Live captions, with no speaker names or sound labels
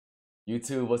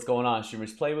YouTube, what's going on?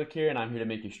 Streamers Playbook here, and I'm here to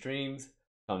make your streams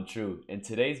come true. In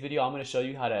today's video, I'm going to show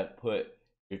you how to put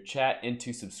your chat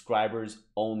into subscribers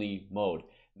only mode.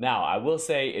 Now, I will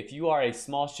say if you are a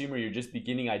small streamer, you're just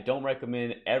beginning, I don't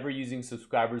recommend ever using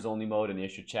subscribers only mode and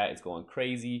if your chat is going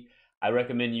crazy. I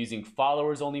recommend using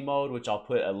followers only mode, which I'll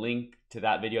put a link to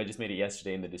that video. I just made it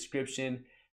yesterday in the description.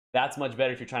 That's much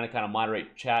better if you're trying to kind of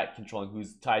moderate chat, controlling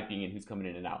who's typing and who's coming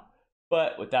in and out.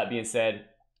 But with that being said,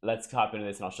 let's hop into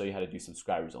this and I'll show you how to do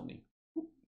subscribers only.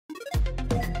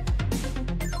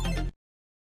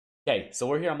 Okay, so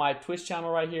we're here on my Twitch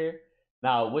channel right here.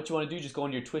 Now, what you want to do, just go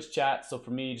into your Twitch chat. So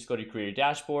for me, just go to your creator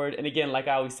dashboard. And again, like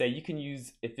I always say, you can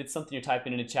use, if it's something you're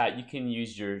typing in a chat, you can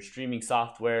use your streaming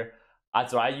software.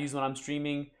 That's what I use when I'm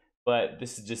streaming, but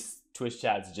this is just Twitch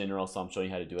chats general, so I'm showing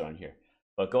you how to do it on here.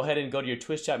 But go ahead and go to your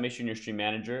Twitch chat, make sure you're in your stream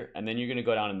manager, and then you're going to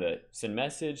go down in the send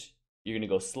message. You're going to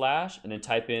go slash and then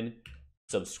type in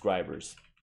subscribers.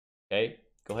 Okay,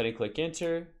 go ahead and click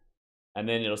enter, and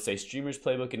then it'll say Streamers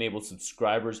Playbook enabled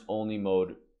subscribers only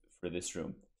mode for this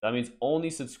room. That means only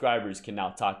subscribers can now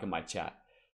talk in my chat.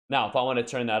 Now, if I want to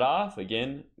turn that off,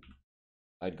 again,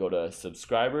 I'd go to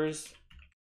subscribers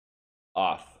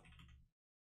off.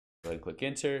 Go ahead and click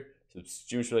enter. So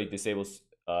Streamers Playbook disables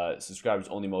subscribers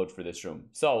only mode for this room.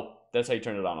 So that's how you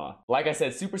turn it on and off. Like I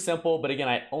said, super simple, but again,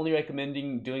 I only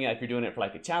recommending doing it if you're doing it for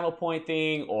like a channel point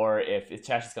thing, or if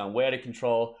chat has gone way out of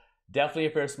control. Definitely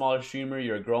if you're a smaller streamer,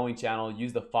 you're a growing channel,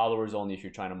 use the followers only if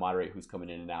you're trying to moderate who's coming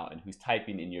in and out and who's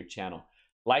typing in your channel.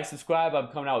 Like, subscribe. I'm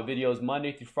coming out with videos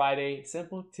Monday through Friday,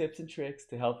 simple tips and tricks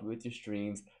to help you with your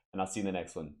streams, and I'll see you in the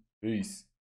next one. Peace.